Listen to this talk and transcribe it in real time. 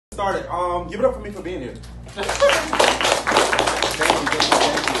started. Give it up for me for being here. Thank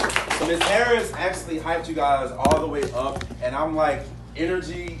you. So Ms. Harris actually hyped you guys all the way up, and I'm like,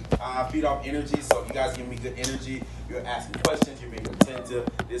 energy, feed off energy, so you guys give me good energy. You're asking questions, you're being attentive.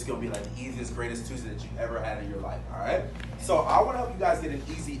 This is going to be like the easiest, greatest Tuesday that you've ever had in your life, all right? So I want to help you guys get an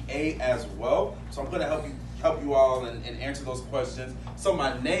easy A as well. So I'm going to help you all and answer those questions. So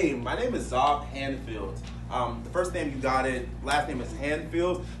my name is Zav Handfield. The first name you got it, last name is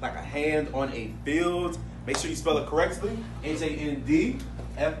Handfield, like a hand on a field. Make sure you spell it correctly, Handfield.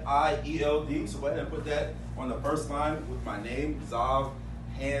 So go ahead and put that on the first line with my name, Zav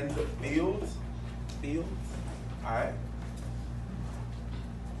Handfield. All right.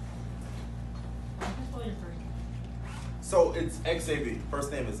 So it's XAV.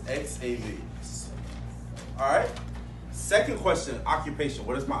 First name is XAV. All right. Second question, occupation.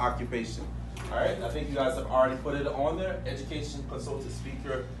 What is my occupation? All right. I think you guys have already put it on there. Education consultant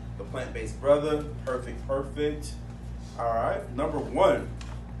speaker, the plant-based brother. Perfect. All right. Number one.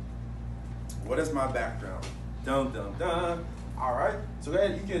 What is my background? Dun. All right. So go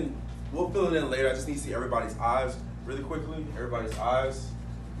ahead. We'll fill it in later. I just need to see everybody's eyes really quickly. Everybody's eyes.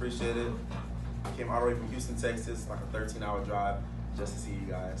 Appreciate it. I came all the way from Houston, Texas, like a 13-hour drive just to see you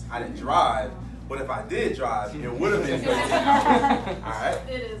guys. I didn't drive, but if I did drive, it would have been 13 hours. All right.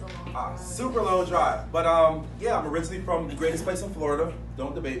 It is a long drive. Super long drive. But yeah, I'm originally from the greatest place in Florida.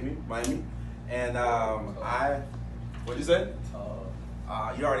 Don't debate me, Miami. And what'd you say?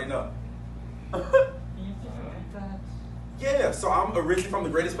 You already know. Yeah, so I'm originally from the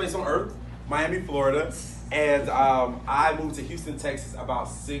greatest place on earth, Miami, Florida, and I moved to Houston, Texas about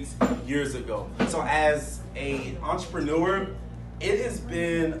 6 years ago. So as an entrepreneur, it has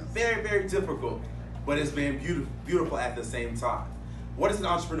been very, very difficult, but it's been beautiful at the same time. What is an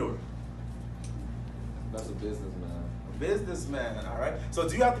entrepreneur? That's a businessman. A businessman, all right. So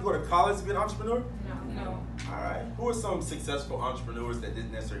do you have to go to college to be an entrepreneur? No. All right. Who are some successful entrepreneurs that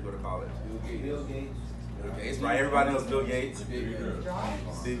didn't necessarily go to college? Bill Gates. Bill Gates, right? Everybody knows Bill Gates.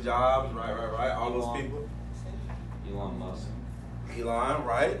 Steve Jobs, right. All those people. Elon Musk. Elon,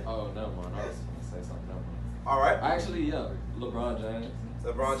 right? Oh, no, man. I was going to say something else. All right. Actually, yeah. LeBron James.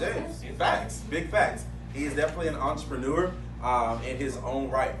 LeBron James. Facts. Big facts. He is definitely an entrepreneur in his own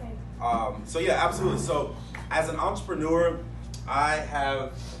right. So, yeah, absolutely. So, as an entrepreneur, I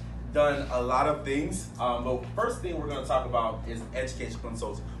have done a lot of things. But first thing we're going to talk about is education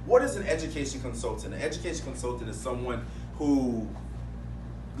consultant. What is an education consultant? An education consultant is someone who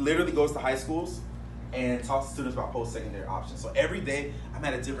literally goes to high schools and talks to students about post-secondary options. So every day I'm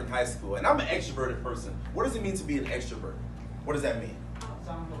at a different high school, and I'm an extroverted person. What does it mean to be an extrovert? What does that mean?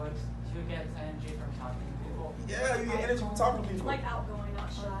 Someone who gets energy from talking to people. Yeah, you get energy from talking to people. Like outgoing,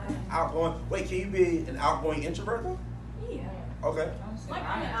 not shy. Outgoing. Wait, can you be an outgoing introvert though? Yeah. Okay. Like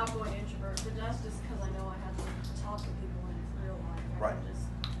I'm an outgoing introvert, but that's just because I know I have to talk to people in real life. I Right. can just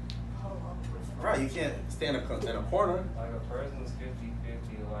huddle up with them. Right, you can't stand in a corner. Like a person's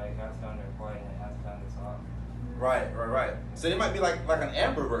 50-50, like half time they're quiet and half time they talk. Right. So they might be like an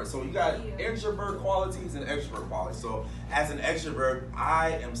ambivert. So you got introvert qualities and extrovert qualities. So as an extrovert,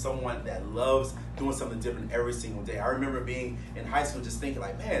 I am someone that loves doing something different every single day. I remember being in high school just thinking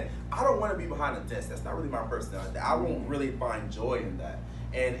like, man, I don't want to be behind a desk. That's not really my personality. I won't really find joy in that.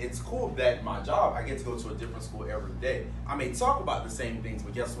 And it's cool that my job, I get to go to a different school every day. I may talk about the same things,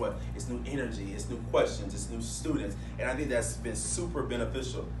 but guess what? It's new energy, it's new questions, it's new students. And I think that's been super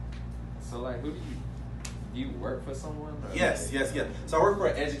beneficial. So, like, do you work for someone? Yes. So I work for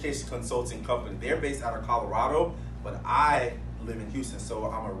an education consulting company. They're based out of Colorado, but I live in Houston, so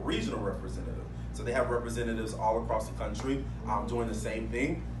I'm a regional representative. So they have representatives all across the country doing the same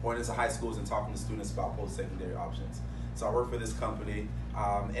thing, going into high schools and talking to students about post-secondary options. So I work for this company,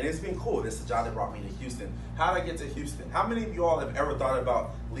 and it's been cool. This is the job that brought me to Houston. How did I get to Houston? How many of you all have ever thought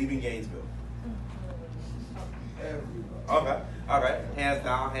about leaving Gainesville? Okay. Hands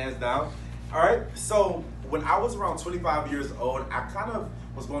down. All right. So when I was around 25 years old, I kind of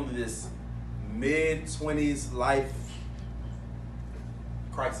was going through this mid-20s life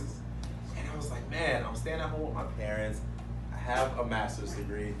crisis. And I was like, man, I'm staying at home with my parents. I have a master's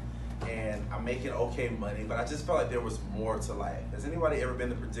degree. And I'm making okay money, but I just felt like there was more to life. Has anybody ever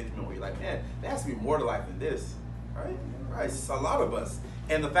been in the predicament where you're like, man, there has to be more to life than this, right? It's a lot of us.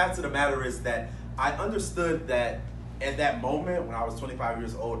 And the fact of the matter is that I understood that at that moment when I was 25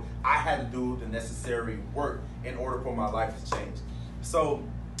 years old, I had to do the necessary work in order for my life to change. So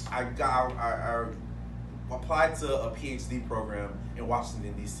I applied to a PhD program in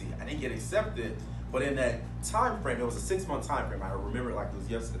Washington, D.C. I didn't get accepted, but in that time frame, it was a 6-month time frame. I remember it like it was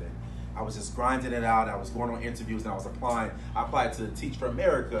yesterday. I was just grinding it out. I was going on interviews and I was applying. I applied to Teach for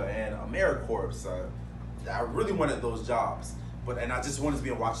America and AmeriCorps. I really wanted those jobs, and I just wanted to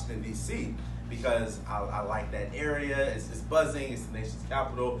be in Washington, D.C. because I like that area. It's buzzing. It's the nation's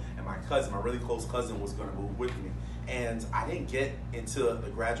capital, and my really close cousin, was going to move with me. And I didn't get into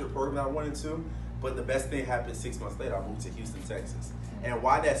the graduate program that I wanted to, but the best thing happened 6 months later. I moved to Houston, Texas. And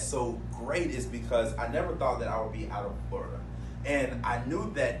why that's so great is because I never thought that I would be out of Florida. And I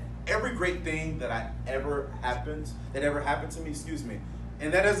knew that every great thing that ever happened to me,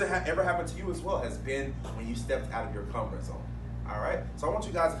 and that doesn't ever happen to you as well, has been when you stepped out of your comfort zone. All right? So I want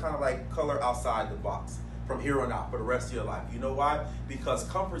you guys to kind of like color outside the box from here on out for the rest of your life. You know why? Because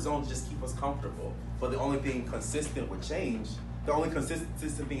comfort zones just keep us comfortable. But the only thing consistent with change, the only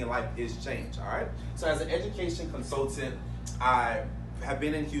consistent thing in life is change. All right? So as an education consultant, I have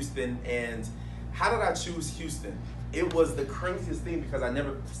been in Houston. And how did I choose Houston? It was the craziest thing because I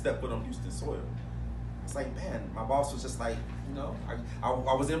never stepped foot on Houston soil. It's like, man, my boss was just like, I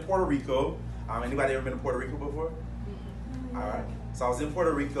was in Puerto Rico. Anybody ever been to Puerto Rico before? All right. So I was in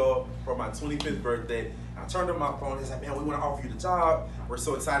Puerto Rico for my 25th birthday. I turned on my phone and said, man, we want to offer you the job. We're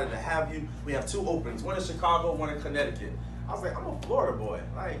so excited to have you. We have 2 openings, one in Chicago, one in Connecticut. I was like, I'm a Florida boy.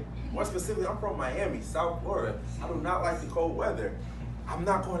 Like, more specifically, I'm from Miami, South Florida. I do not like the cold weather. I'm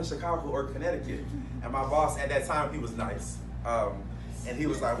not going to Chicago or Connecticut. And my boss at that time, he was nice. And he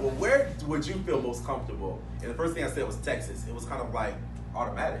was like, well, where would you feel most comfortable? And the first thing I said was Texas. It was kind of like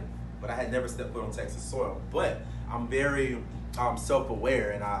automatic, but I had never stepped foot on Texas soil. But I'm very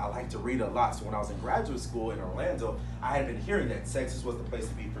self-aware, and I like to read a lot. So when I was in graduate school in Orlando, I had been hearing that Texas was the place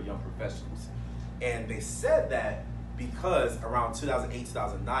to be for young professionals. And they said that because around 2008,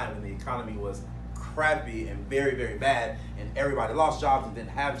 2009, when the economy was crappy and very, very bad, and everybody lost jobs and didn't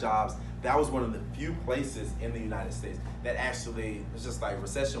have jobs, that was one of the few places in the United States that actually was just like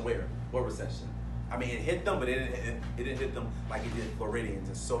recession. Where? What recession? I mean, it hit them, but it didn't hit them like it did Floridians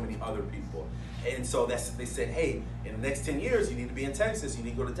and so many other people. And so they said, hey, in the next 10 years, you need to be in Texas. You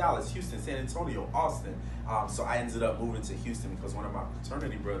need to go to Dallas, Houston, San Antonio, Austin. So I ended up moving to Houston because one of my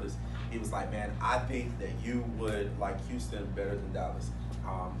fraternity brothers, he was like, man, I think that you would like Houston better than Dallas.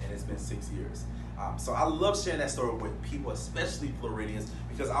 And it's been 6 years. So I love sharing that story with people, especially Floridians,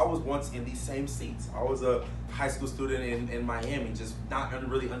 because I was once in these same seats. I was a high school student in Miami, just not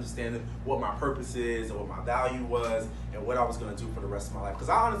really understanding what my purpose is and what my value was and what I was going to do for the rest of my life. Because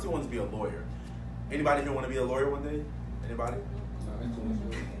I honestly wanted to be a lawyer. Anybody here want to be a lawyer one day? Anybody?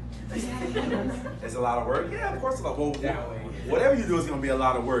 It's a lot of work? Yeah, of course it's a lot. Well, whatever you do is going to be a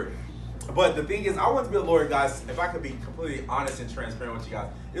lot of work. But the thing is, I wanted to be a lawyer, guys. If I could be completely honest and transparent with you guys,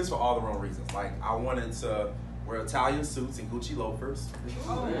 it was for all the wrong reasons. Like, I wanted to wear Italian suits and Gucci loafers.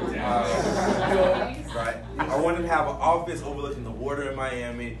 Right. I wanted to have an office overlooking the water in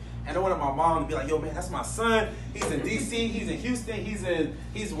Miami. And I wanted my mom to be like, yo, man, that's my son. He's in D.C., he's in Houston,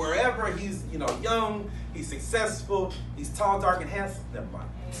 he's wherever. He's, young, he's successful, he's tall, dark, and handsome. Never mind.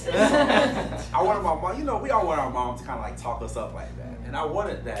 I wanted my mom, we all want our mom to kind of like talk us up like that. And I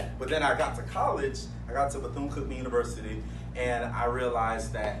wanted that. But then I got to college, I got to Bethune-Cookman University, and I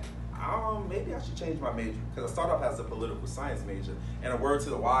realized that maybe I should change my major. Because I started off as a political science major. And a word to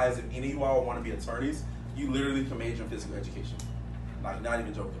the wise, if any of you all want to be attorneys, you literally can major in physical education. Like, not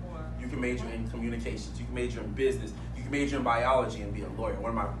even joking. You can major in communications, you can major in business, you can major in biology and be a lawyer. One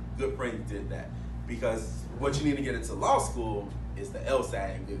of my good friends did that. Because what you need to get into law school is the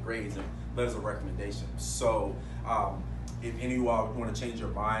LSAT and good grades and letters of recommendation. So if any of you all want to change your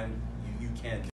mind, you can.